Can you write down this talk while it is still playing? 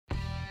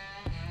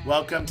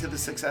Welcome to the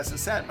Success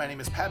Ascent. My name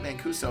is Pat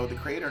Mancuso, the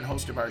creator and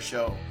host of our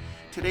show.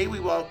 Today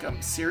we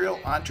welcome serial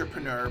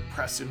entrepreneur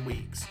Preston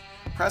Weeks.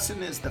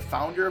 Preston is the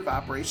founder of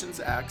Operations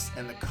X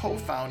and the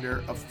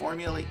co-founder of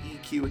Formula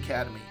EQ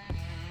Academy.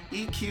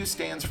 EQ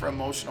stands for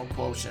emotional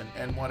quotient,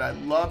 and what I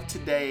love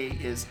today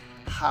is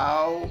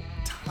how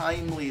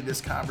timely this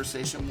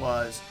conversation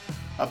was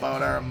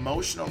about our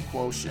emotional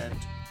quotient.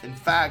 In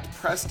fact,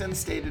 Preston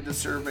stated a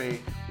survey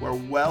where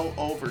well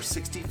over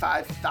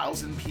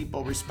 65,000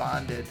 people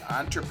responded,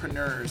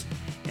 entrepreneurs,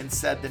 and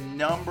said the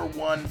number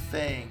one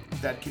thing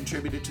that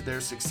contributed to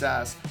their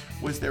success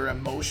was their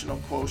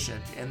emotional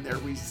quotient and their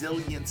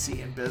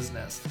resiliency in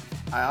business.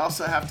 I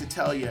also have to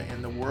tell you,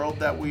 in the world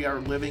that we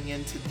are living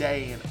in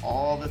today and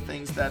all the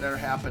things that are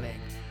happening,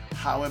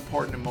 how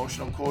important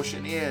emotional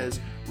quotient is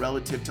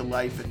relative to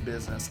life and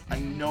business. I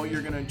know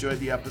you're going to enjoy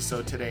the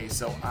episode today,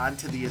 so on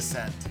to the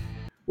ascent.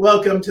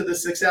 Welcome to the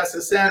Success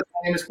Ascent. My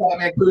name is Pat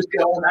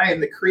Mancuso, and I am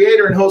the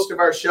creator and host of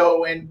our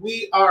show, and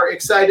we are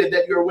excited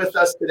that you're with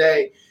us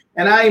today.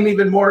 And I am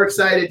even more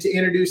excited to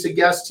introduce a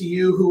guest to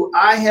you who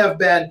I have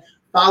been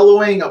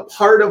following a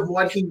part of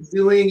what he's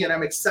doing, and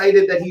I'm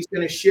excited that he's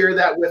going to share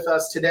that with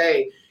us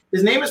today.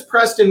 His name is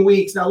Preston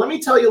Weeks. Now, let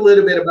me tell you a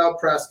little bit about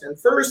Preston.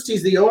 First,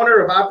 he's the owner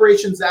of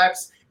Operations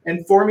X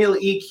and Formula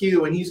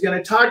EQ, and he's going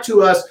to talk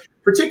to us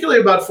particularly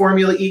about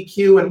Formula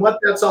EQ and what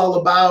that's all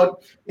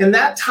about. And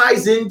that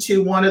ties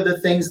into one of the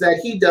things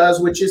that he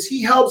does, which is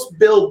he helps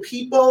build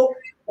people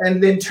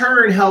and in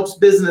turn helps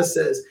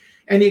businesses.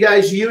 And you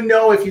guys, you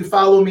know, if you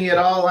follow me at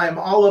all, I'm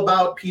all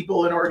about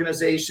people and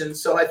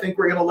organizations. So I think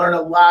we're going to learn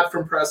a lot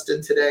from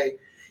Preston today.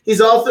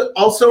 He's also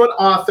an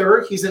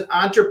author. He's an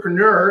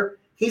entrepreneur.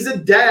 He's a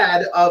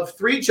dad of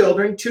 3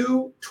 children,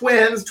 2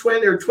 twin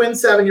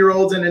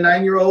 7-year-olds and a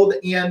 9-year-old.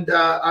 And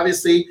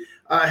obviously,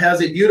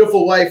 has a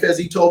beautiful wife, as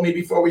he told me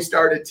before we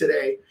started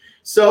today.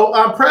 So,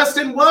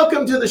 Preston,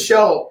 welcome to the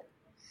show.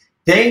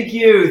 Thank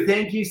you.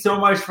 Thank you so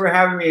much for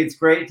having me. It's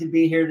great to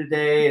be here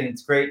today, and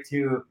it's great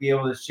to be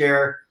able to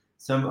share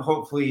some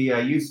hopefully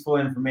useful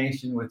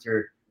information with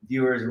your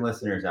viewers and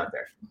listeners out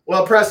there.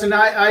 Well, Preston,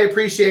 I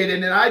appreciate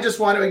it, and I just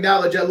want to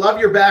acknowledge I love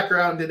your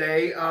background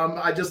today.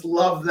 I just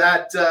love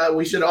that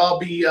we should all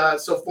be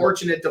so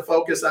fortunate to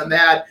focus on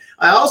that.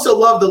 I also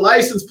love the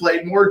license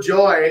plate. More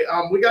joy.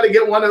 We got to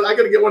get one of. I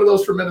got to get one of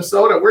those from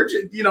Minnesota. Where'd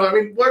you?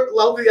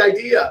 Love the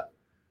idea.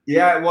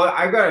 Yeah, well,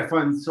 I've got a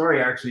fun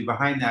story actually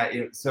behind that.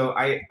 So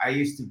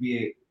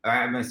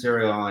I'm a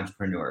serial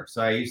entrepreneur.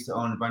 So I used to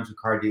own a bunch of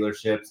car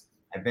dealerships.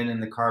 I've been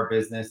in the car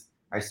business.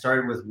 I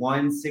started with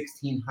one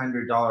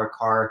 $1,600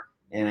 car,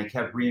 and I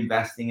kept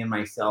reinvesting in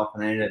myself,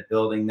 and I ended up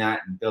building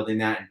that, and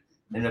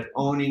ended up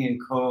owning and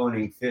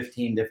co-owning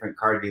 15 different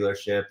car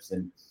dealerships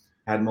and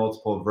had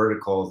multiple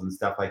verticals and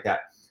stuff like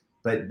that.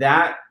 But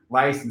that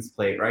license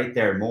plate right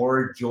there,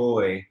 More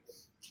Joy,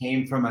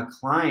 came from a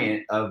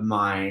client of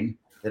mine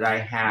that I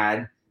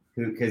had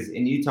who, because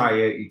in Utah,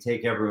 you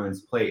take everyone's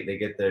plate. They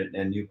get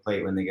a new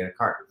plate when they get a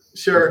car.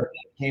 Sure.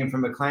 It came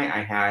from a client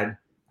I had.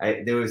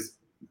 There was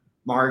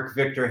Mark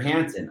Victor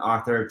Hansen,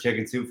 author of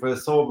Chicken Soup for the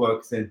Soul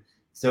books. And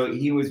so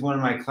he was one of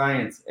my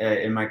clients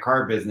in my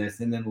car business.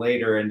 And then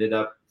later ended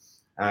up,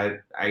 I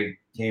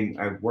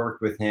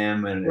worked with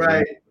him and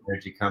right. an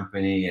energy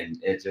company,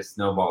 and it just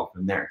snowballed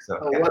from there. So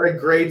What a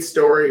great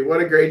story.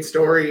 What a great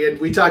story. And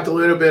we talked a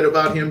little bit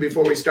about him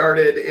before we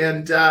started.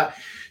 And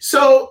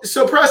so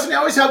Preston, I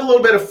always have a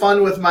little bit of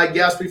fun with my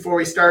guests before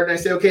we start. And I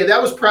say, okay,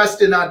 that was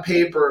Preston on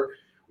paper.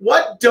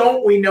 What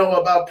don't we know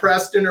about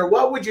Preston, or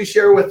what would you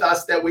share with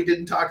us that we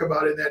didn't talk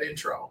about in that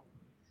intro?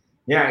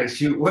 Yeah,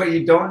 shoot. What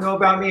you don't know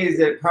about me is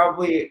that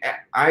probably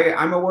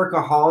I'm a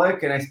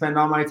workaholic and I spend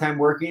all my time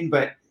working,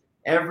 but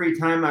every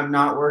time I'm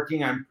not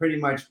working, I'm pretty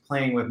much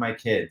playing with my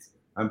kids.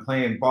 I'm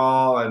playing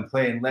ball, I'm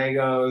playing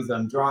Legos,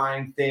 I'm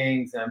drawing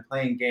things, I'm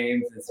playing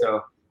games. And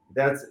so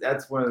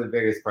that's one of the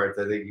biggest parts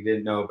I think you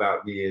didn't know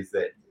about me is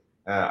that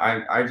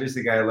I'm just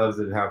a guy who loves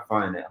to have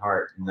fun at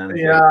heart. And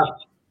yeah.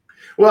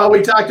 Well,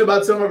 we talked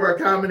about some of our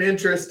common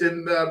interests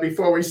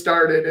before we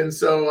started, and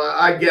so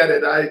I get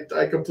it.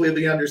 I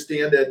completely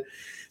understand it.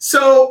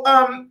 So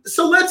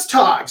let's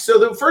talk. So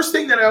the first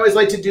thing that I always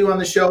like to do on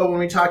the show when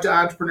we talk to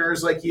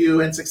entrepreneurs like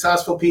you and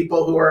successful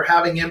people who are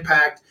having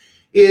impact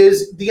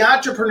is the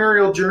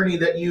entrepreneurial journey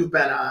that you've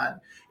been on.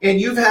 And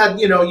you've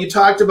had, you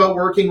talked about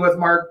working with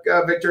Mark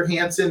Victor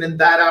Hansen and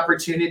that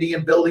opportunity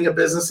and building a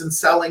business and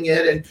selling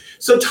it. And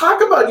so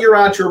talk about your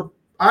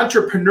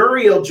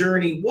entrepreneurial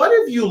journey. What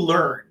have you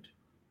learned?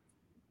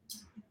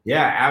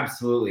 Yeah,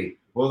 absolutely.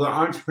 Well, the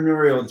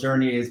entrepreneurial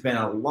journey has been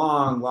a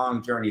long,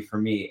 long journey for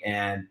me.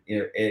 And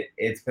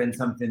it's been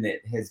something that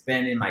has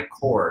been in my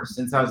core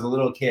since I was a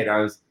little kid. I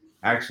was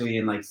actually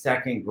in like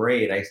 2nd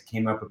grade. I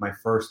came up with my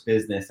first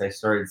business. I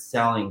started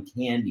selling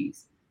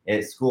candies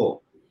at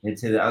school. And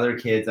to the other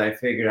kids, I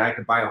figured I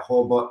could buy a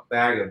whole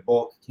bag of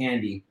bulk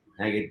candy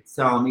and I could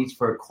sell them each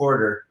for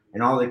 $0.25.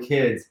 And all the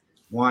kids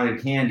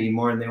wanted candy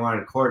more than they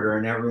wanted $0.25,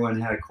 and everyone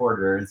had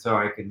 $0.25. And so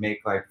I could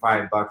make like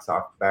 $5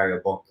 off a bag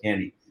of bulk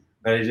candy.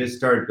 But I just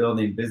started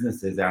building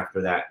businesses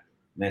after that.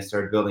 And I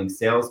started building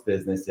sales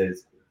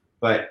businesses.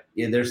 But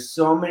there's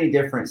so many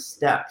different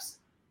steps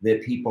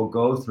that people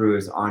go through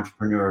as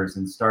entrepreneurs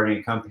and starting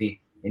a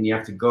company. And you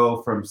have to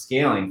go from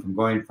scaling, from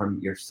going from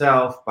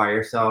yourself, by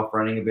yourself,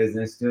 running a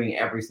business, doing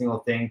every single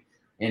thing,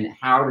 and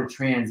how to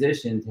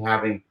transition to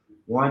having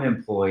one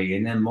employee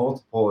and then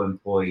multiple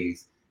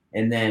employees,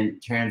 and then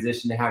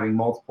transition to having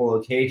multiple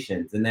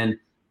locations, and then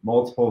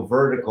multiple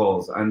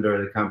verticals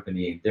under the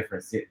company,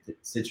 different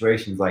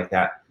situations like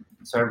that.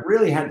 So I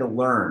really had to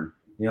learn,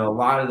 a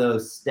lot of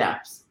those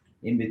steps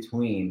in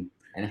between,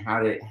 and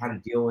how to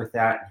deal with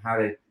that, and how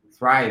to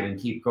thrive and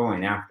keep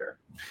going after.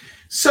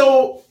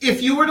 So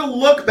if you were to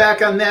look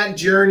back on that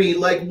journey,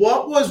 like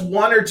what was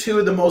one or two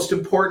of the most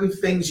important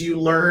things you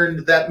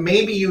learned that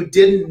maybe you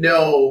didn't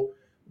know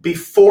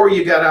before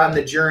you got on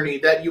the journey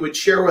that you would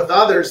share with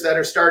others that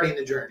are starting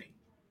the journey?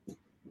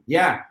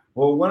 Yeah.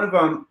 Well, one of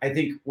them I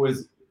think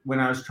was when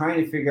I was trying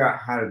to figure out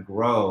how to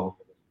grow.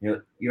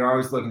 You're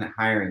always looking at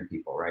hiring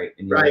people, right?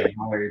 And you Right. look at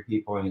hire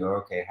people and you go,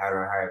 okay, how do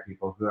I hire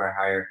people? Who do I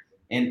hire?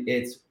 And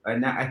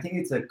I think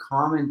it's a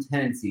common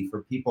tendency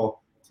for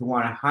people to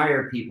want to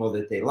hire people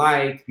that they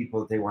like,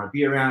 people that they want to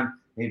be around,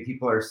 maybe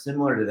people are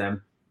similar to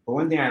them. But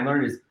one thing I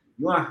learned is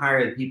you want to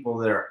hire the people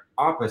that are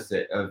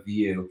opposite of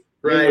you.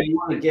 Right. You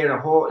want to get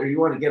you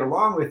want to get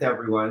along with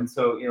everyone.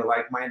 So,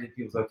 like-minded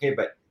people's okay,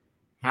 but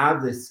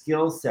have the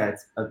skill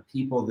sets of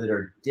people that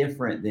are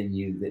different than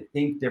you, that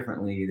think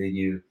differently than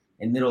you,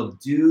 and that'll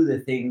do the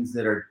things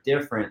that are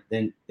different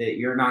than that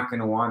you're not going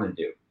to want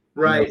to do.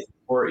 Right.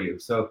 Support you.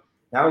 So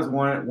that was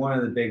one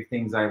of the big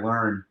things I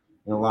learned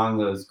along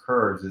those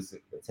curves, is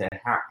to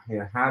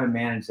how to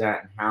manage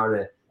that, and how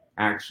to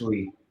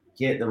actually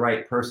get the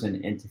right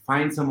person, and to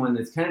find someone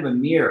that's kind of a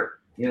mirror,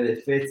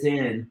 that fits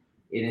in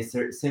a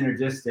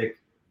synergistic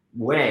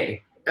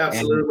way.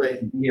 Absolutely.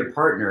 And be a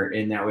partner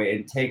in that way,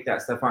 and take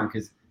that stuff on.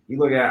 Because you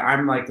look at it,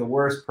 I'm like the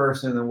worst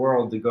person in the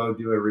world to go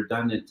do a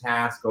redundant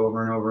task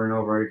over and over and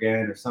over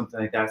again, or something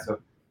like that. So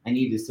I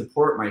need to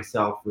support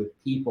myself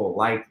with people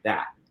like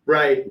that.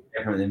 Right.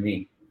 Different than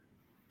me.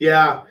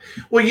 Yeah.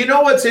 Well, you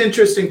know what's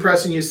interesting,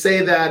 Preston, you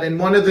say that. And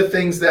one of the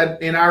things that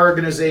in our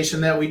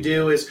organization that we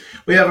do is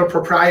we have a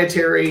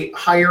proprietary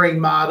hiring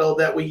model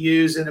that we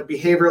use, and a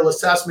behavioral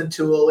assessment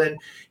tool. And,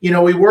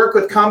 we work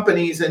with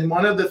companies. And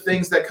one of the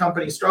things that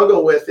companies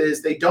struggle with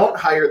is they don't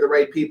hire the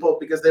right people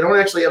because they don't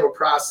actually have a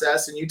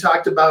process. And you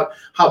talked about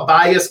how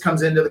bias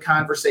comes into the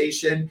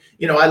conversation.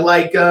 I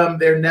like them.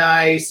 They're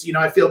nice.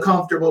 I feel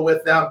comfortable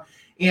with them.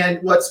 And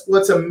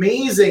what's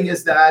amazing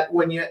is that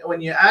when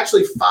you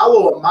actually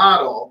follow a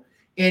model,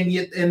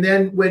 and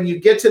then when you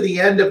get to the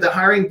end of the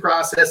hiring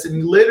process,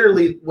 and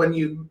literally when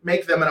you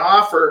make them an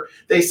offer,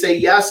 they say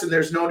yes, and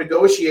there's no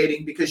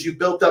negotiating, because you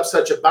built up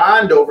such a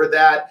bond over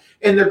that.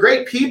 And they're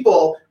great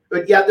people,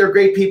 but yet they're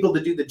great people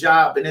to do the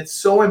job. And it's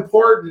so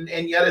important.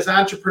 And yet as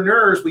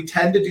entrepreneurs, we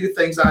tend to do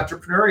things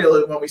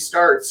entrepreneurially when we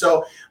start.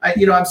 So,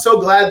 I'm so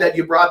glad that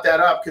you brought that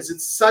up, because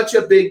it's such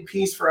a big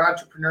piece for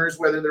entrepreneurs,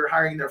 whether they're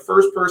hiring their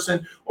first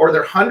person or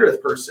their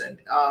 100th person.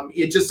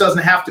 It just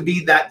doesn't have to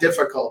be that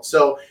difficult.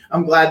 So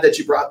I'm glad that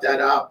you brought that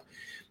up.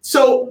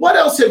 So what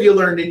else have you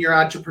learned in your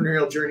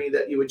entrepreneurial journey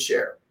that you would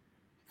share?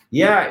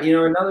 Yeah,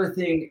 another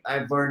thing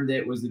I've learned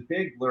that was a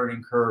big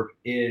learning curve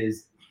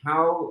is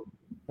how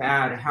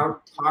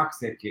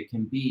toxic it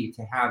can be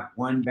to have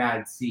one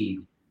bad seed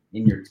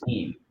in your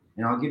team.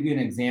 And I'll give you an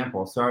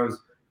example. So I was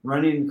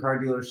running a car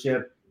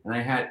dealership, and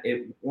I had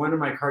one of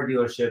my car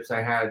dealerships,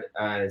 I had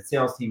a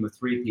sales team of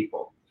 3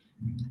 people.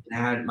 And I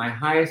had my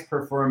highest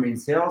performing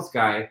sales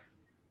guy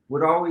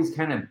would always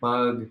kind of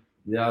bug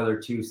the other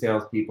 2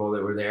 salespeople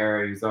that were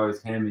there. He was always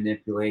kind of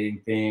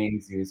manipulating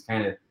things. He was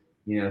kind of,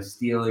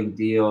 stealing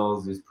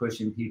deals. He was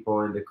pushing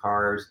people into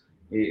cars.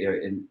 But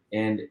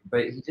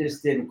he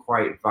just didn't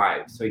quite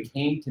vibe. So he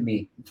came to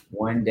me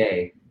one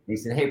day and he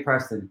said, "Hey,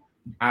 Preston,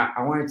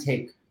 I want to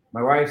take,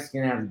 my wife's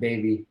going to have a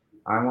baby.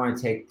 I want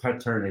to take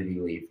paternity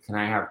leave. Can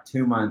I have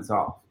 2 months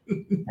off?"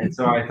 And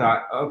so I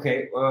thought,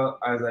 okay, well,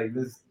 I was like,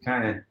 this is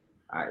kind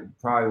of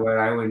probably what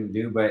I wouldn't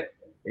do. But,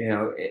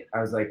 I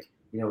was like,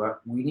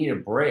 we need a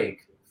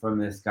break from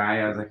this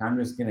guy. I was like, I'm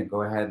just going to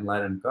go ahead and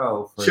let him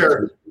go for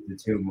Sure.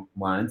 2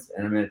 months,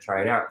 and I'm going to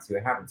try it out and see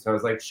what happens. So I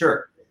was like,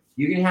 sure.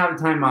 You can have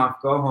the time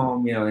off, go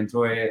home,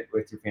 enjoy it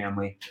with your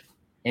family.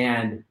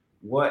 And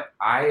what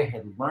I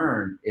had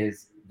learned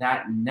is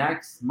that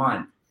next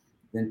month,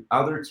 the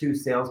other 2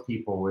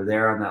 salespeople were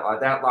there on that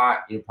lot. That lot,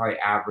 you probably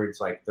average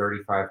like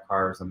 35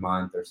 cars a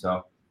month or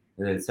so.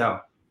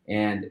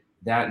 And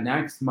that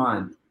next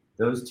month,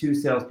 those 2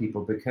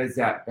 salespeople, because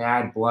that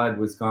bad blood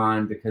was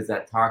gone, because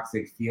that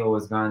toxic feel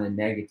was gone, the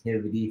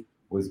negativity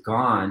was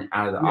gone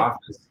out of the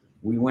office,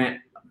 we went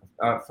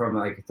from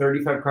like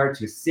 35 cars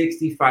to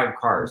 65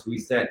 cars. We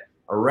set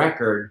a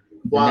record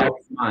the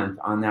next month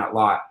on that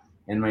lot,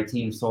 and my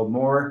team sold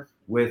more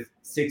with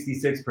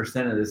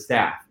 66% of the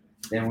staff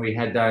than we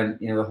had done,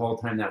 the whole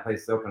time that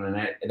place is open. And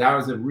that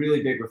was a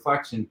really big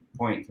reflection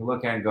point to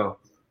look at and go,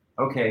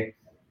 okay,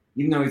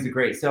 even though he's a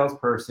great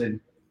salesperson,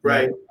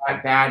 right,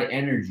 that bad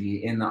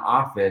energy in the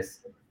office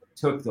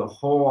took the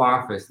whole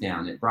office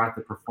down. It brought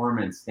the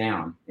performance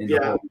down in the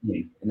whole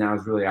team, and that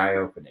was really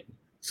eye-opening.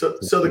 So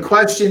the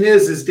question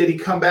is did he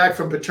come back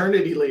from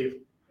paternity leave?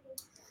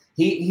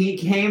 He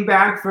came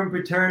back from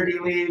paternity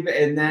leave,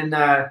 and then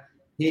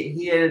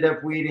he ended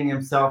up weeding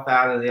himself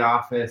out of the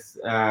office.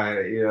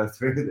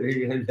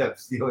 He ended up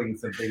stealing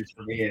some things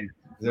from me. And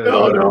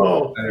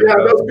no. Yeah,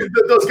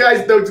 those guys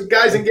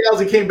and gals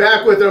he came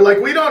back with are like,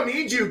 we don't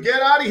need you.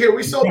 Get out of here.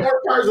 We sold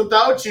more cars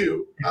without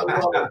you. I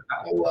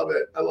love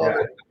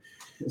it.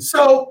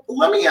 So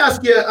let me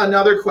ask you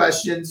another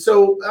question.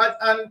 So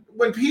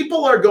when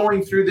people are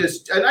going through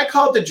this, and I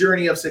call it the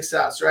journey of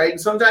success, right? And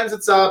sometimes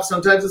it's up,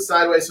 sometimes it's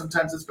sideways,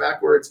 sometimes it's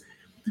backwards.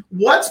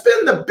 What's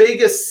been the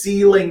biggest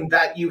ceiling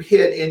that you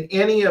hit in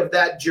any of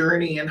that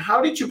journey, and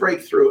how did you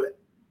break through it?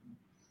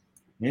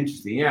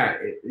 Interesting.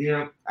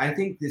 Yeah. I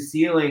think the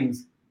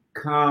ceilings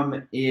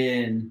come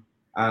in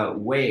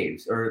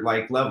waves or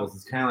like levels.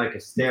 It's kind of like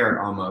a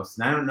stair almost.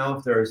 And I don't know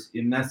if there's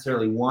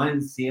necessarily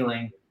one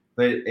ceiling,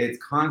 but it's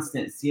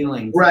constant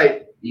ceilings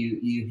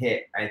you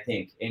hit, I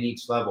think, in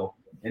each level.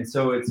 And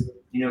so it's,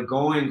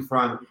 going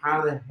from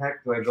how the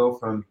heck do I go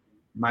from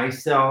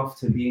myself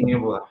to being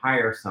able to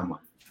hire someone?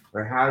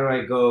 Or how do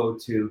I go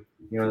to,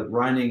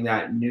 running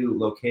that new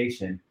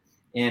location?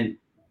 And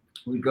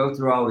we go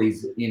through all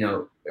these,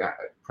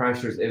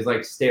 pressures. It was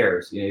like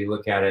stairs, you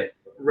look at it.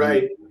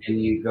 Right.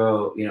 And you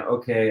go,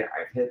 okay,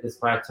 I've hit this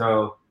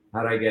plateau.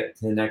 How do I get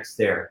to the next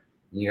stair?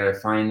 And you got to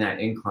find that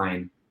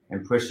incline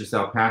and push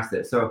yourself past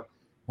it. So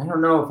I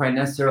don't know if I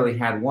necessarily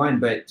had one,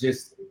 but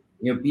just,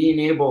 being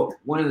able,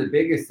 one of the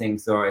biggest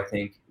things, though, I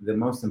think the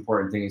most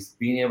important thing is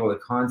being able to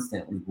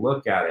constantly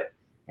look at it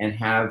and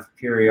have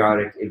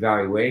periodic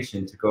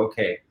evaluation to go,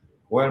 okay,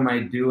 what am I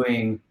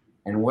doing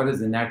and what does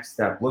the next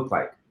step look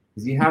like?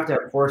 Because you have to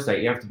have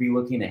foresight. You have to be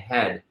looking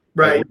ahead,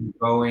 right? Where you're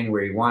going,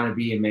 where you want to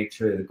be, and make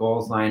sure that the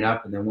goals line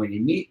up. And then when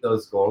you meet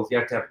those goals, you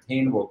have to have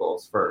attainable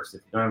goals first.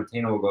 If you don't have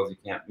attainable goals, you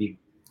can't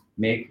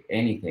make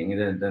anything. It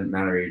doesn't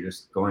matter. You're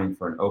just going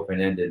for an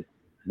open-ended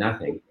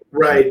nothing.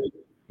 Right.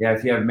 Yeah.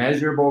 If you have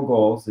measurable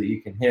goals that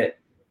you can hit,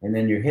 and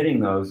then you're hitting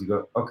those, you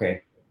go,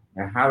 okay,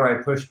 now how do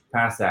I push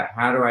past that?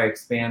 How do I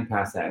expand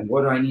past that? And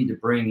what do I need to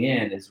bring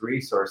in as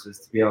resources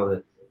to be able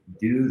to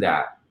do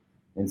that?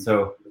 And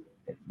so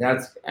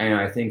that's,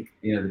 I think,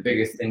 the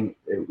biggest thing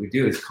that we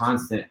do is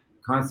constant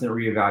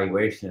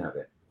reevaluation of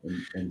it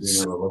and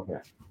being able to look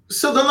at it.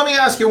 So then let me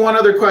ask you one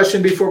other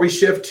question before we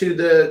shift to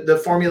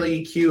the formula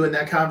EQ and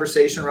that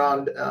conversation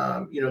around,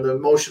 the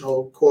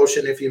emotional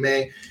quotient, if you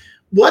may.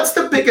 What's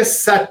the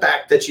biggest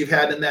setback that you've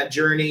had in that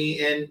journey,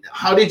 and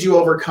how did you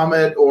overcome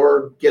it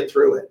or get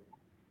through it?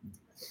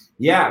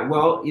 Yeah,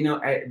 well,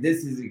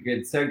 this is a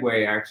good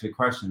segue, actually,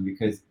 question,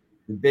 because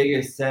the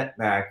biggest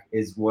setback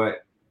is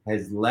what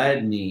has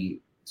led me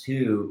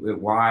to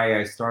why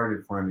I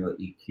started Formula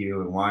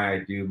EQ and why I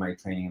do my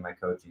training and my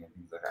coaching and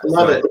things like that.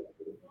 Love it.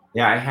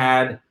 Yeah, I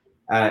had,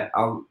 I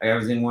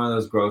was in one of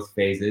those growth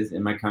phases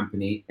in my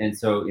company. And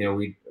so,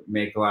 we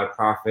make a lot of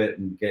profit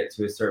and get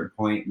to a certain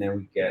point, and then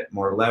we get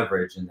more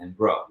leverage and then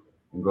grow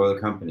the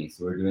company.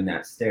 So we're doing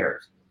that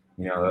stairs,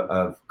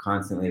 of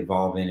constantly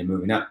evolving and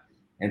moving up.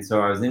 And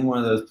so I was in one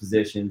of those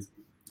positions.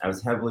 I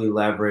was heavily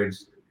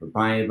leveraged. We're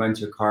buying a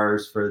bunch of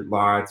cars for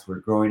lots. We're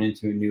growing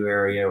into a new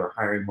area. We're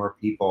hiring more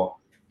people.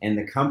 And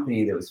the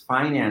company that was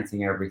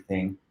financing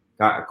everything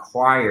got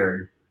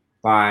acquired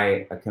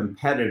by a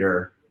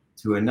competitor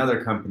to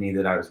another company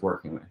that I was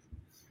working with.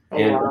 Oh,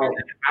 and wow. when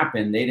that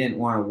happened, they didn't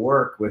want to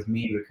work with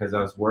me because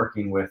I was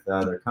working with the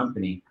other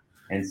company.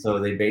 And so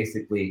they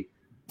basically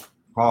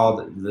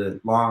called, the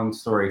long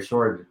story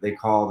short, they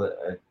called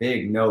a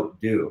big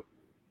note due.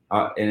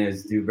 And it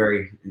was due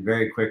very,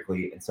 very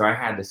quickly. And so I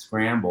had to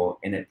scramble,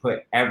 and it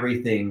put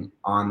everything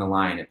on the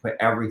line. It put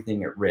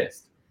everything at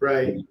risk.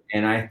 Right.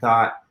 And I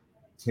thought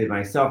to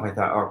myself,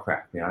 oh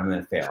crap, I'm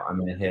going to fail. I'm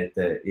going to hit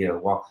the,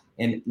 wall.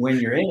 And when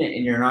you're in it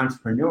and you're an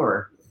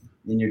entrepreneur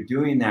and you're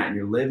doing that and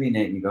you're living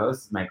it and you go,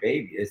 this is my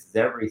baby, this is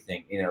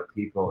everything,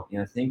 people,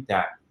 think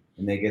that,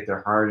 and they get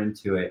their heart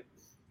into it.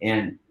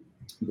 And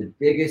the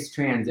biggest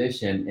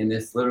transition, and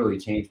this literally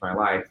changed my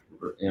life,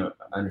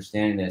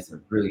 understanding this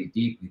and really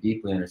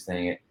deeply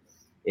understanding it,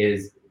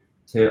 is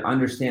to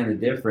understand the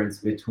difference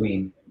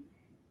between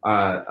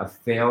a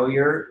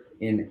failure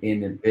in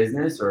a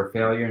business or a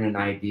failure in an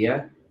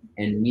idea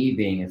and me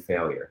being a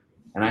failure.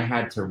 And I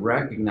had to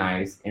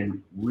recognize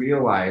and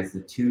realize the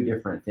two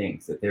different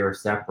things, that they were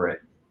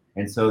separate.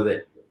 And so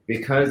that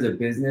because a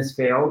business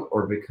failed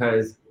or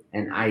because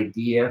an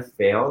idea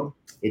failed,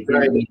 it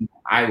didn't mean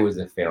I was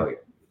a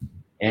failure.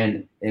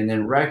 And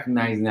then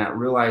recognizing that,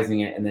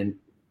 realizing it, and then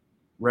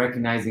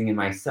recognizing in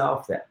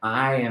myself that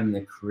I am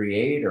the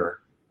creator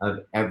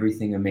of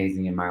everything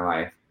amazing in my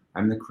life.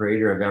 I'm the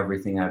creator of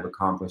everything I've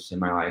accomplished in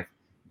my life,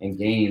 and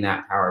gaining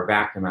that power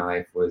back in my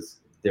life was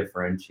the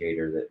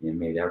differentiator that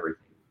made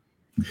everything.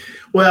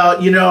 Well,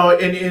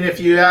 and if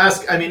you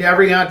ask, I mean,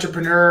 every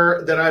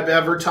entrepreneur that I've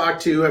ever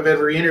talked to, I've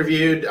ever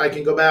interviewed, I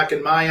can go back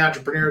in my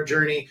entrepreneur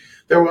journey,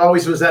 there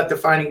always was that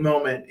defining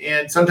moment.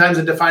 And sometimes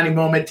a defining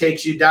moment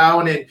takes you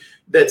down and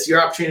that's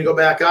your opportunity to go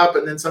back up.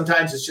 And then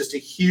sometimes it's just a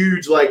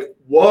huge, like,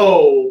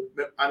 whoa,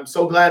 I'm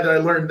so glad that I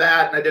learned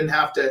that and I didn't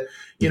have to,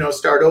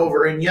 start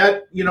over. And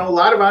yet, a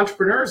lot of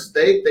entrepreneurs,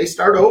 they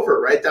start over,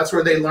 right? That's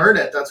where they learn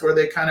it. That's where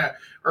they kind of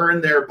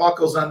earn their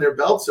buckles on their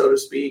belt, so to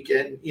speak.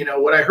 And,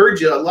 what I heard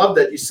you, I love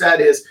that you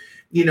said is,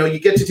 you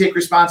get to take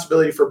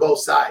responsibility for both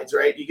sides,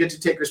 right? You get to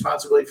take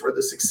responsibility for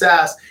the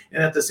success.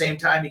 And at the same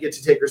time, you get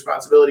to take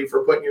responsibility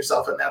for putting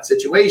yourself in that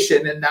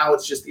situation. And now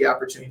it's just the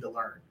opportunity to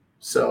learn.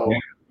 So,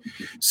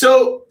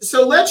 so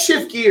let's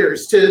shift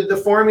gears to the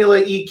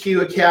Formula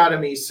EQ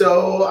Academy.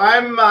 So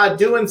I'm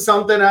doing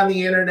something on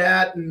the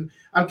internet and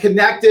I'm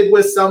connected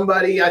with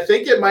somebody. I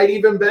think it might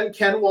even been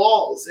Ken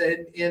Walls,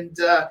 and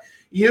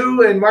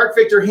you and Mark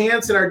Victor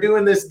Hansen are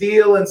doing this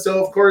deal. And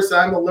so, of course,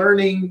 I'm a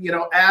learning,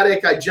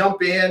 addict. I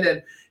jump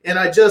in and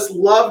I just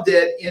loved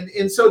it.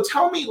 And so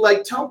tell me,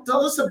 tell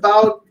us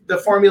about the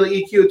Formula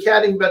EQ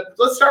Academy, but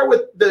let's start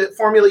with the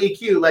Formula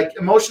EQ, like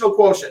emotional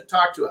quotient.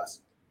 Talk to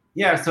us.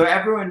 Yeah, so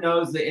everyone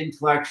knows the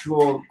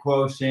intellectual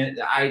quotient,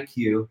 the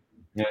IQ.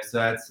 So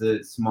that's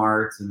the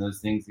smarts and those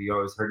things that you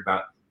always heard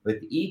about. But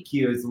the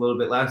EQ is a little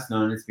bit less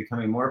known. It's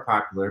becoming more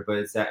popular, but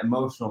it's that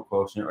emotional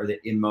quotient or the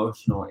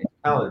emotional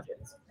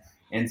intelligence.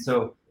 And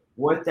so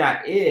what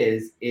that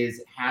is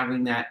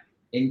having that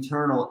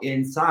internal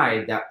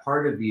inside, that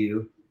part of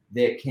you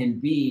that can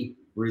be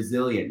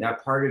resilient,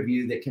 that part of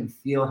you that can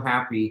feel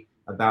happy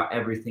about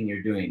everything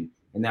you're doing,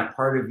 and that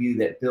part of you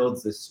that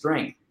builds the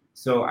strength.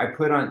 So I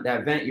put on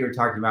that event you were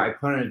talking about, I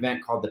put on an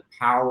event called The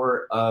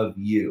Power of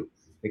You,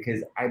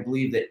 because I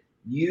believe that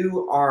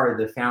you are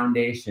the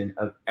foundation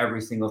of every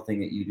single thing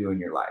that you do in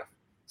your life.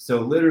 So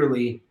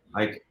literally,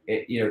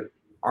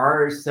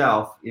 our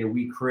self,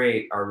 we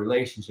create our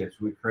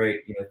relationships, we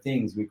create,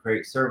 things, we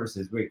create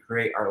services, we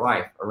create our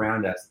life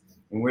around us,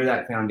 and we're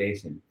that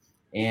foundation.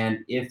 And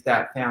if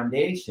that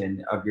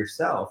foundation of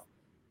yourself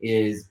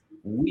is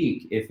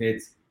weak, if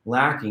it's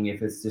lacking,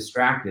 if it's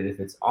distracted, if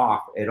it's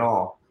off at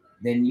all,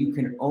 then you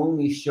can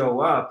only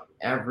show up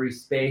every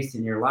space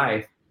in your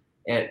life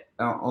at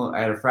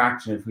a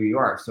fraction of who you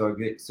are. So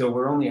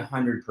we're only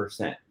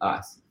 100%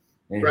 us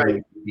and right.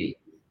 who we be.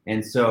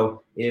 And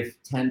so if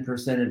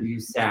 10% of you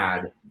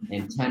sad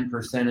and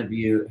 10% of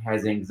you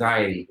has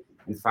anxiety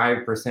and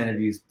 5% of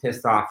you is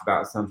pissed off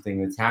about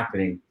something that's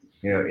happening,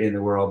 in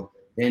the world,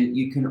 then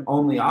you can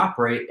only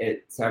operate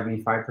at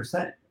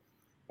 75%.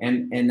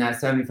 And that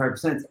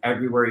 75% is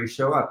everywhere you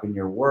show up, in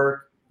your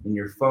work, in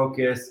your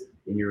focus,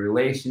 in your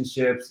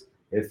relationships.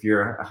 If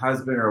you're a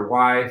husband or a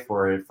wife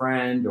or a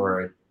friend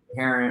or a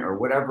parent or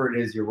whatever it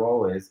is your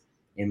role is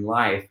in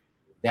life,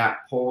 that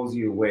pulls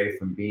you away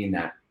from being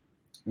that.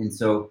 And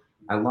so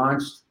I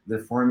launched the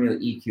Formula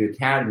EQ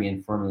Academy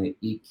and Formula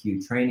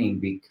EQ training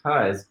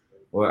because,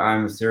 well,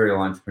 I'm a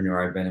serial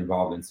entrepreneur. I've been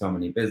involved in so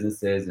many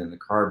businesses and the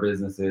car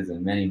businesses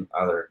and many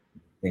other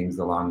things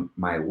along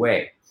my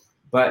way.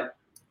 But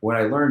what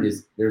I learned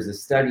is there's a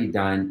study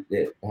done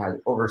that has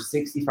over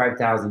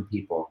 65,000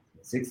 people,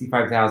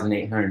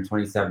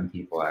 65,827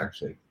 people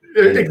actually.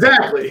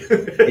 Exactly.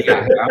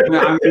 Yeah, I'm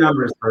a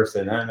numbers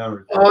person.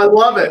 Oh, I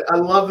love it. I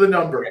love the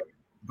number.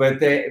 But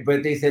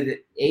they said that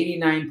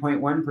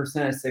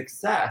 89.1% of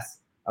success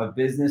of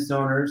business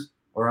owners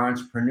or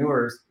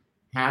entrepreneurs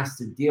has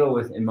to deal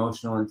with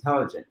emotional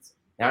intelligence.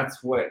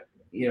 That's what,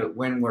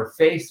 when we're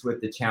faced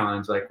with the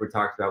challenge, like we're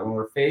talking about, when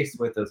we're faced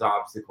with those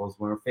obstacles,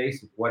 when we're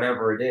faced with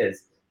whatever it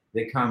is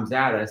that comes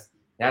at us,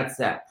 that's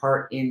that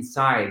part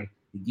inside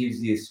that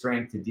gives you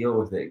strength to deal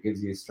with it. It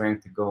gives you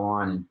strength to go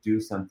on and do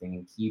something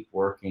and keep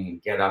working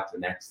and get up the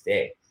next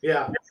day.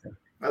 Yeah.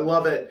 I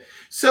love it.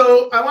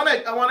 So I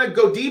want to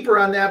go deeper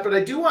on that, but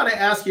I do want to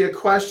ask you a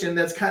question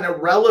that's kind of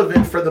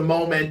relevant for the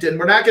moment. And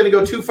we're not going to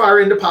go too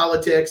far into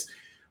politics,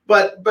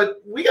 but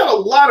we got a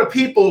lot of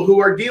people who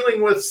are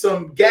dealing with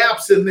some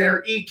gaps in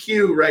their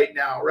EQ right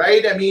now,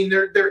 right? I mean,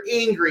 they're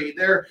angry,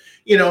 they're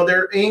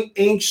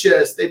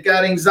anxious, they've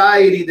got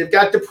anxiety, they've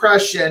got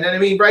depression, and I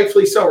mean,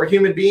 rightfully so. We're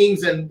human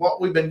beings, and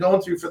what we've been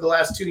going through for the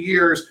last 2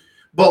 years,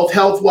 both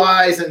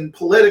health-wise and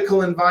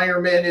political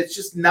environment, it's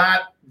just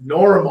not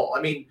normal.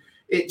 I mean,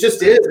 it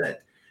just isn't.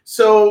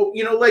 So,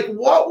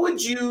 what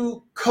would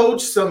you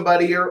coach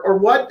somebody or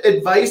what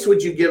advice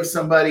would you give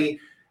somebody?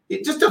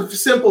 Just a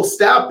simple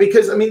step,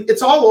 because, I mean,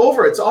 it's all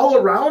over. It's all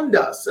around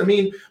us. I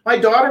mean, my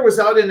daughter was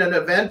out in an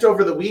event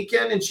over the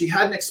weekend and she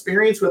had an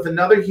experience with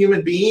another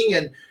human being.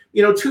 And,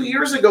 2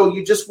 years ago,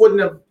 you just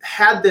wouldn't have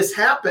had this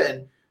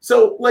happen.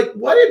 So,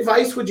 what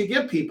advice would you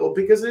give people?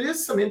 Because it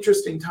is some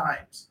interesting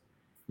times.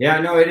 Yeah,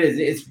 no, it is.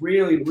 It's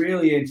really,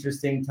 really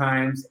interesting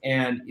times.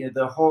 And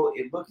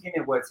looking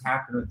at what's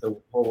happened with the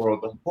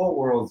whole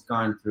world's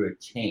gone through a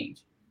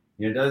change.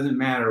 It doesn't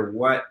matter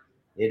what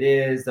it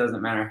is,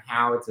 doesn't matter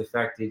how it's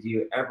affected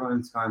you.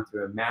 Everyone's gone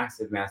through a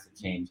massive, massive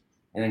change.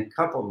 And then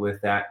coupled with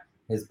that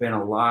has been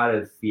a lot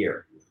of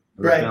fear.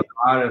 There's been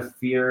a lot of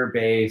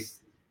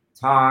fear-based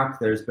talk.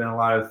 There's been a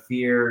lot of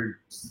fear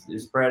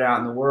spread out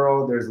in the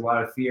world. There's a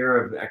lot of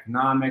fear of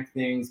economic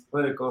things,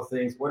 political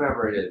things,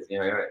 whatever it is.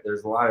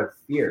 There's a lot of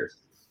fears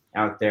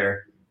out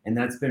there, and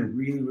that's been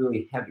really,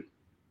 really heavy,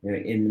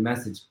 in the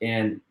message.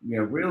 And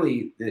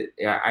really,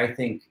 I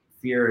think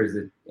fear is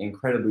an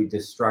incredibly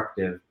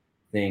destructive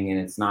thing, and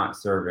it's not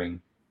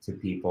serving to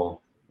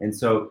people. And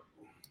so,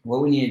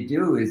 what we need to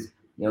do is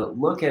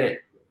look at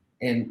it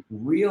and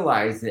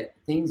realize that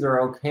things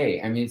are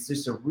okay. I mean, it's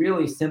just a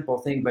really simple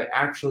thing, but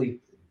actually,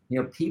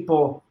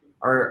 people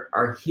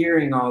are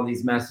hearing all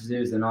these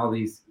messages and all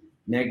these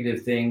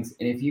negative things.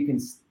 And if you can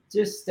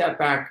just step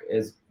back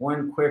as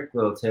one quick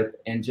little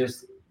tip and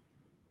just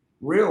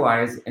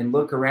realize and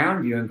look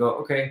around you and go,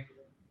 okay,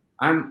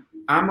 I'm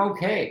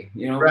okay.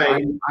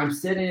 Right. I'm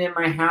sitting in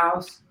my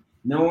house.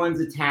 No one's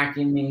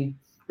attacking me.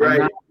 Right. I'm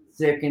not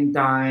sick and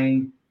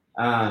dying.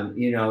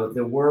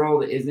 The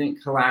world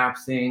isn't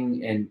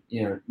collapsing, and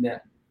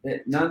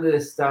none of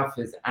this stuff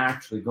is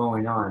actually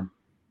going on.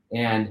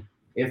 And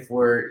if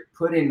we're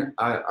putting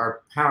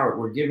our power,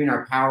 we're giving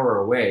our power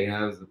away.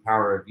 That was the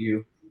power of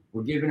you.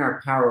 We're giving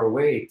our power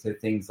away to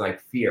things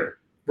like fear.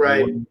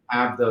 Right. And when we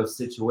have those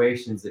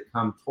situations that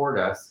come toward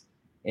us,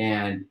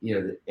 and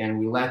and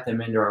we let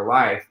them into our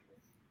life,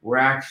 we're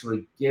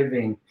actually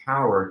giving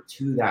power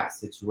to that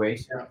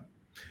situation. Yeah.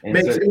 And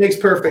it makes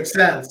perfect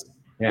sense.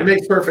 Yeah. It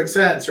makes perfect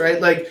sense, right?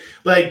 Like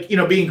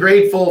being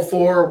grateful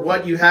for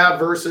what you have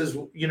versus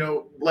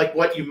like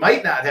what you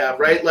might not have,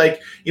 right?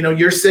 Like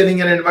you're sitting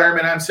in an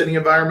environment, I'm sitting in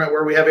an environment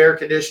where we have air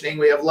conditioning,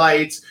 we have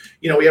lights,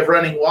 we have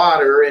running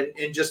water,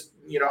 and just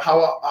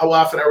how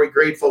often are we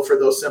grateful for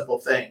those simple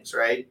things,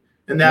 right?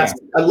 And that's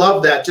I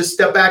love that. Just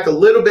step back a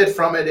little bit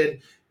from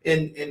it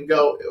and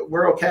go,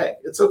 we're okay.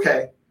 It's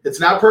okay. It's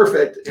not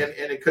perfect, and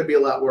it could be a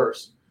lot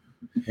worse.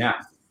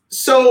 Yeah.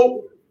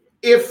 So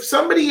if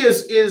somebody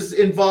is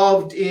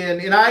involved in,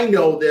 and I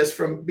know this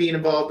from being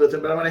involved with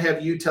them, but I want to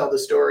have you tell the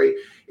story.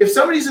 If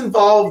somebody's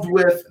involved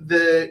with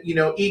the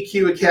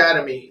EQ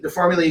Academy, the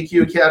Formula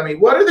EQ Academy,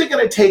 what are they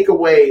going to take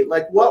away?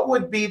 Like, what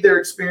would be their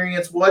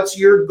experience? What's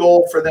your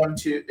goal for them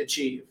to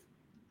achieve?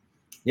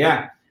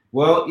 Yeah.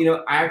 Well,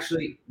 I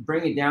actually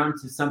bring it down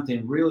to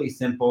something really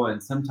simple,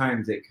 and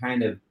sometimes it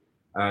kind of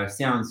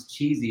sounds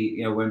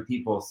cheesy, when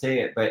people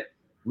say it, but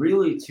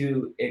really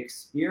to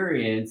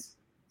experience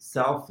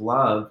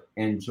self-love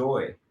and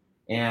joy,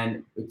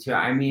 and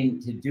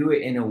to do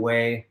it in a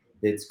way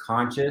that's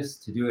conscious,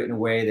 to do it in a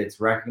way that's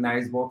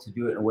recognizable, to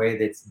do it in a way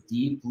that's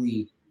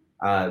deeply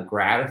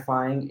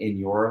gratifying in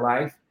your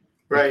life.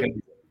 Right.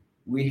 Because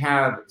we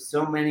have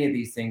so many of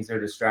these things that are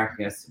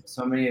distracting us.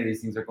 So many of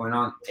these things are going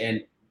on,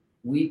 and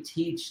we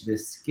teach the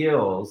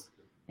skills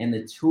and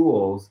the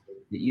tools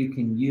that you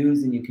can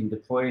use and you can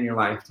deploy in your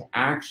life to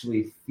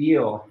actually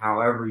feel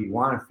however you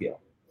want to feel,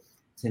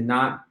 to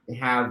not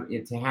have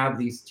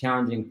these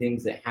challenging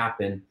things that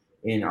happen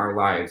in our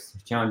lives,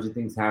 challenging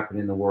things happen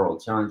in the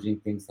world, challenging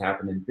things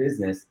happen in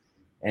business,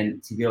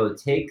 and to be able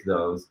to take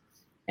those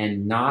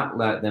and not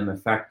let them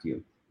affect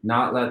you,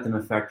 not let them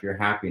affect your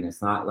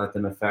happiness, not let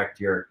them affect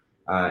your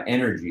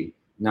energy,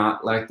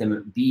 not let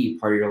them be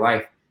part of your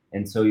life.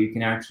 And so you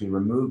can actually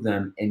remove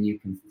them, and you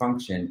can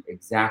function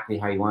exactly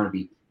how you want to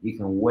be. You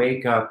can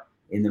wake up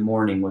in the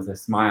morning with a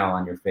smile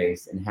on your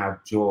face and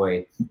have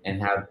joy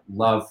and have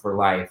love for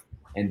life,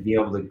 and be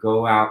able to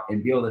go out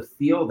and be able to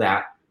feel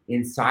that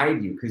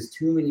inside you. Because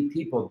too many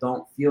people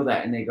don't feel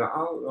that, and they go,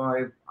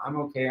 oh, I'm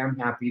okay, I'm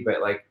happy, but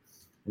like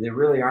they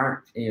really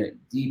aren't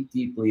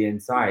deeply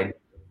inside,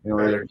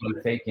 or they're kind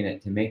of faking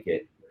it to make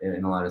it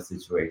in a lot of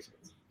situations.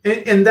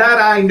 And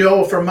that I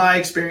know from my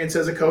experience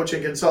as a coach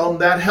and consultant,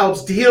 that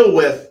helps deal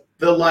with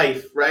the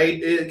life, right?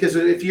 Because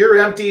if you're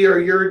empty, or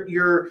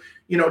your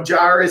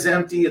jar is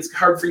empty, it's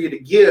hard for you to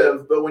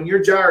give. But when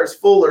your jar is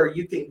fuller,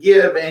 you can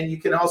give, and you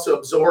can also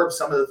absorb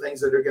some of the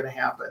things that are going to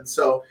happen.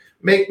 So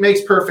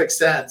makes perfect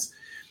sense.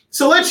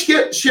 So let's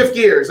shift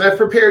gears. I've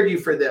prepared you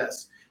for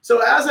this. So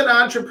as an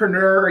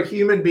entrepreneur, a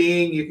human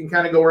being, you can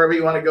kind of go wherever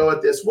you want to go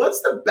with this.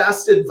 What's the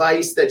best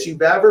advice that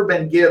you've ever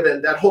been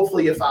given that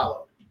hopefully you follow?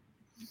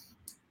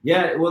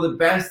 Yeah, well, the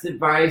best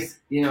advice,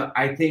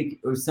 I think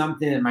it was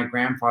something that my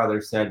grandfather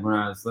said when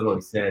I was little.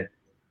 He said,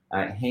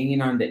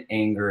 hanging on to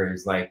anger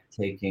is like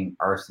taking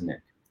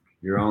arsenic.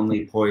 You're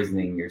only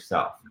poisoning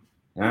yourself.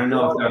 And I don't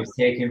know if that was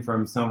taken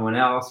from someone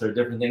else or a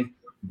different thing,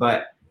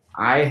 but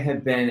I've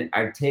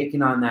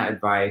taken on that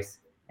advice,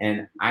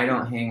 and I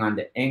don't hang on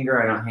to anger.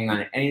 I don't hang on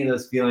to any of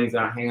those feelings.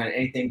 I don't hang on to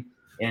anything.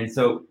 And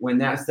so when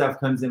that stuff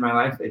comes in my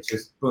life, it's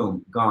just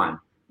boom, gone.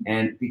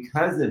 And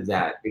because of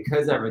that,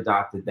 because I've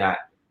adopted that,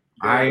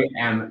 I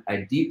am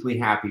a deeply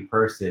happy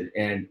person,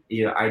 and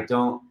I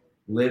don't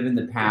live in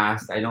the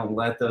past. I don't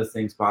let those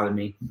things bother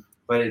me,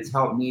 but it's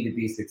helped me to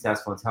be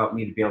successful. It's helped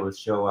me to be able to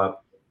show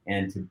up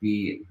and to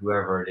be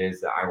whoever it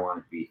is that I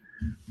want to be.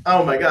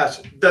 Oh my gosh,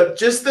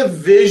 just the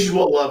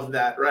visual of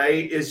that,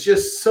 right, is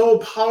just so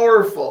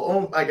powerful.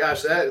 Oh my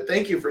gosh,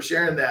 thank you for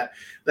sharing that.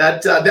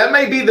 That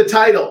may be the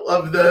title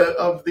of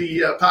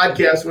the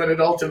podcast when it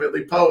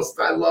ultimately posts.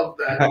 I love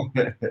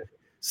that.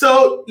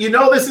 So,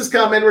 this is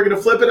coming. We're going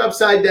to flip it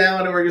upside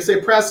down and we're going to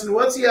say, Preston,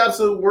 what's the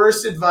absolute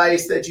worst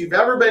advice that you've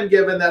ever been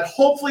given that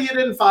hopefully you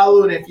didn't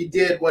follow? And if you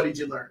did, what did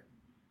you learn?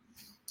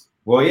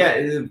 Well, yeah,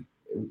 it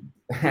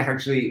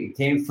actually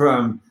came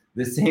from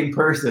the same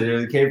person.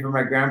 It came from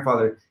my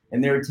grandfather.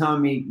 And they were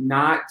telling me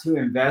not to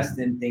invest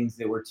in things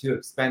that were too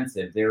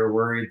expensive. They were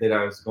worried that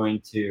I was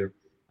going to,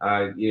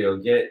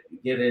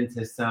 get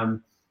into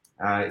some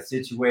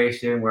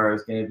situation where I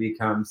was going to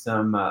become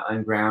some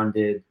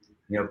ungrounded,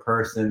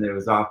 person that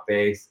was off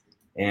base.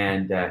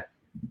 And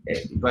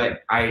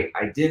but I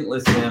didn't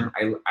listen to them.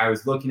 I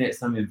was looking at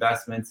some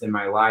investments in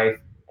my life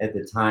at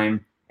the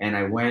time, and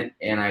I went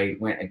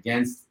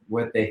against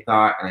what they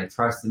thought, and I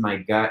trusted my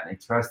gut, and I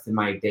trusted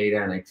my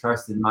data, and I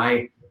trusted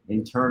my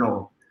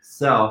internal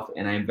self,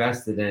 and I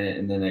invested in it,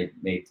 and then I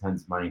made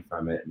tons of money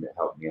from it, and it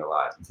helped me a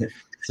lot.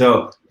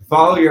 So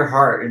follow your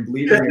heart and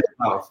believe in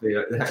yourself.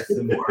 That's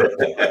the more.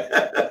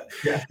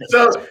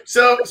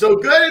 So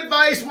good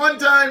advice one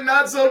time,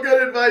 not so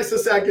good advice the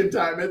second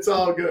time. It's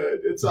all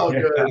good. It's all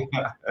good.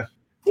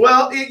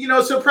 Well,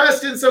 so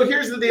Preston, so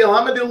here's the deal.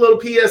 I'm going to do a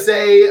little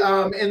PSA,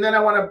 and then I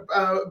want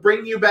to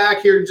bring you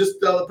back here in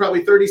just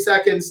probably 30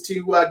 seconds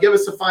to give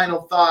us a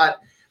final thought.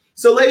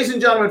 So ladies and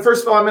gentlemen,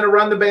 first of all, I'm going to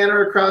run the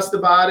banner across the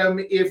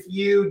bottom. If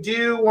you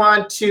do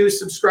want to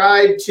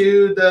subscribe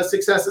to the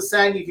Success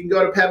Ascent, you can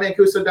go to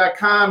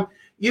patmancuso.com.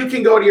 You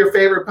can go to your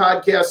favorite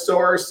podcast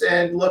source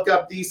and look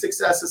up the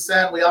Success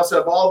Ascent. We also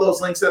have all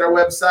those links at our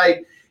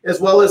website,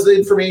 as well as the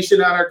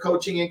information on our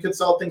coaching and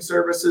consulting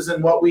services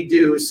and what we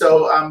do.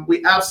 So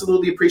we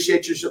absolutely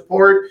appreciate your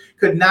support.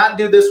 Could not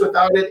do this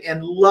without it,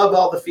 and love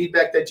all the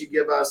feedback that you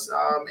give us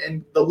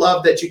and the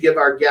love that you give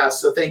our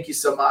guests. So thank you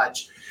so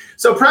much.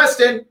 So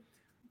Preston,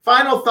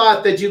 final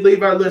thought that you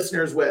leave our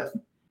listeners with.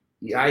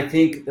 Yeah, I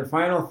think the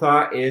final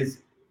thought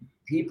is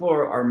people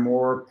are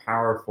more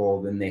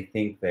powerful than they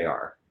think they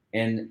are.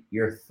 And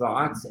your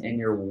thoughts and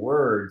your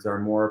words are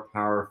more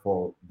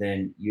powerful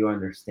than you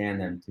understand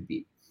them to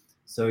be.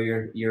 So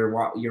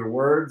your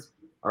words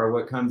are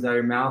what comes out of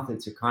your mouth.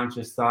 It's your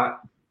conscious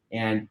thought,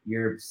 and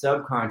your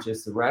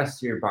subconscious, the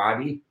rest of your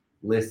body,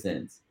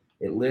 listens.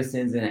 It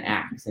listens and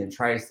acts, and it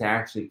tries to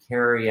actually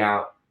carry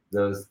out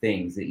those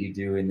things that you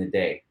do in the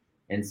day.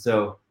 And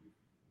so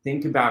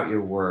think about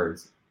your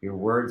words. Your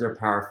words are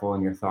powerful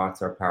and your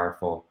thoughts are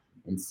powerful.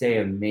 And say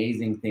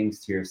amazing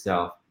things to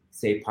yourself.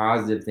 Say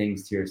positive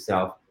things to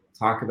yourself.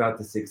 Talk about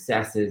the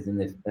successes and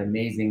the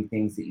amazing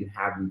things that you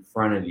have in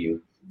front of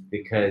you,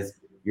 because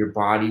your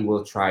body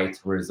will try to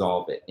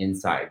resolve it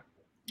inside.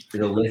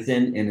 It'll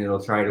listen and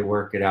it'll try to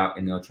work it out,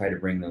 and it'll try to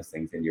bring those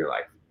things into your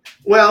life.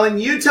 Well,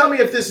 and you tell me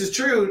if this is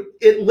true.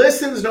 It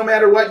listens no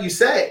matter what you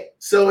say.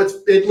 So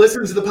it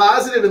listens to the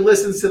positive and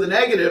listens to the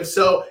negative.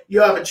 So you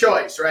have a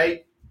choice,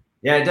 right?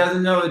 Yeah, it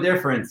doesn't know the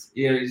difference.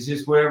 It's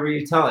just whatever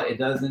you tell it. It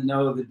doesn't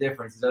know the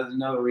difference. It doesn't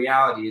know the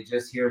reality. It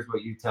just hears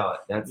what you tell it.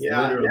 That's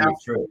literally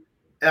true.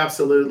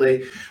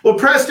 Absolutely. Well,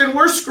 Preston,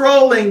 we're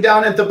scrolling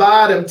down at the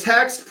bottom.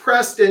 Text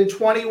Preston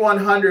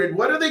 2100.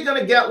 What are they going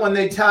to get when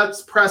they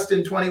text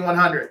Preston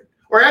 2100?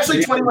 Or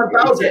actually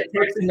 21,000.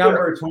 Text the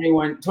number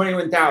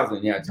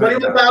 21,000. Yeah.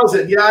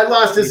 21,000. Yeah, I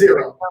lost a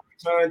zero.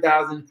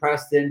 21,000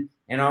 Preston,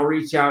 and I'll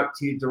reach out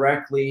to you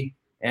directly,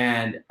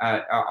 and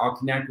I'll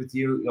connect with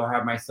you. You'll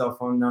have my cell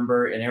phone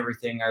number and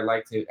everything. I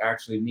like to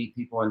actually meet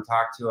people and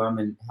talk to them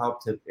and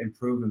help to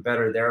improve and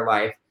better their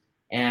life.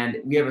 And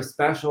we have a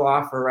special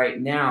offer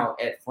right now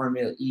at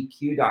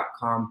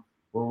formulaeq.com,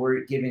 where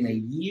we're giving a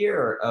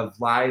year of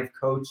live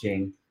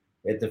coaching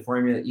at the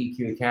Formula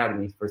EQ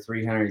Academy for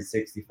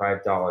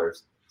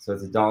 $365. So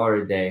it's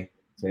 $1 a day.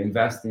 So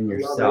invest in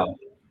yourself,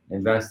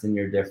 invest in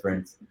your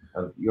difference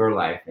of your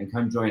life, and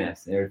come join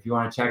us. And if you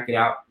want to check it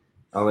out,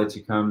 I'll let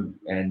you come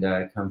and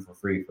come for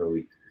free for a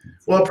week.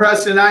 Well,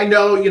 Preston, I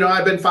know,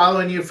 I've been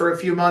following you for a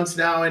few months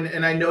now,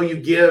 and I know you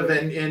give,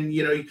 and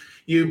you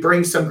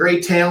bring some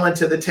great talent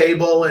to the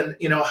table, and,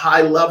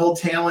 high level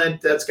talent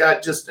that's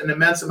got just an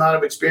immense amount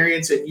of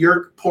experience, and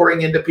you're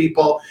pouring into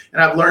people.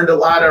 And I've learned a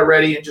lot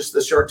already in just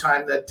the short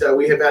time that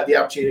we have had the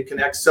opportunity to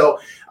connect. So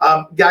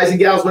guys and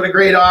gals, what a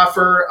great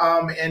offer.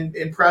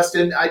 And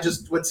Preston, I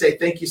just would say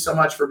thank you so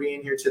much for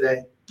being here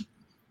today.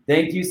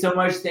 Thank you so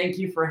much. Thank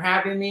you for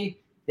having me.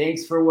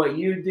 Thanks for what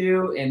you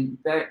do and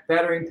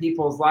bettering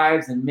people's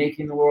lives and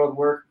making the world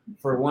work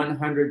for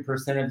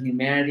 100% of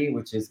humanity,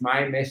 which is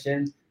my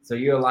mission. So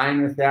you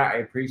align with that. I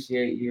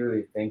appreciate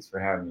you. Thanks for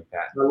having me,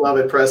 Pat. I love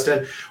it,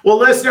 Preston. Well,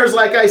 listeners,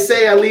 like I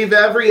say, I leave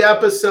every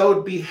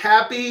episode, be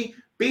happy,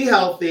 be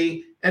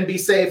healthy, and be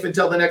safe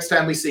until the next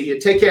time we see you.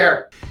 Take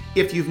care.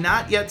 If you've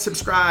not yet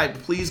subscribed,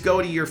 please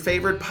go to your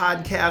favorite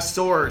podcast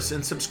source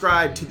and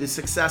subscribe to the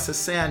Success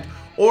Ascent,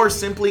 or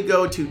simply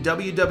go to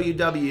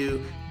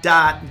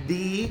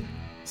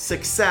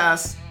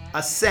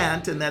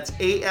www.thesuccessascent, and that's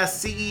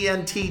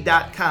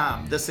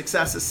ASCENT.com,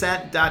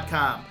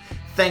 thesuccessascent.com.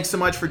 Thanks so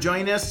much for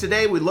joining us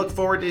today. We look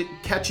forward to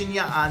catching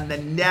you on the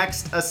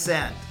next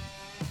Ascent.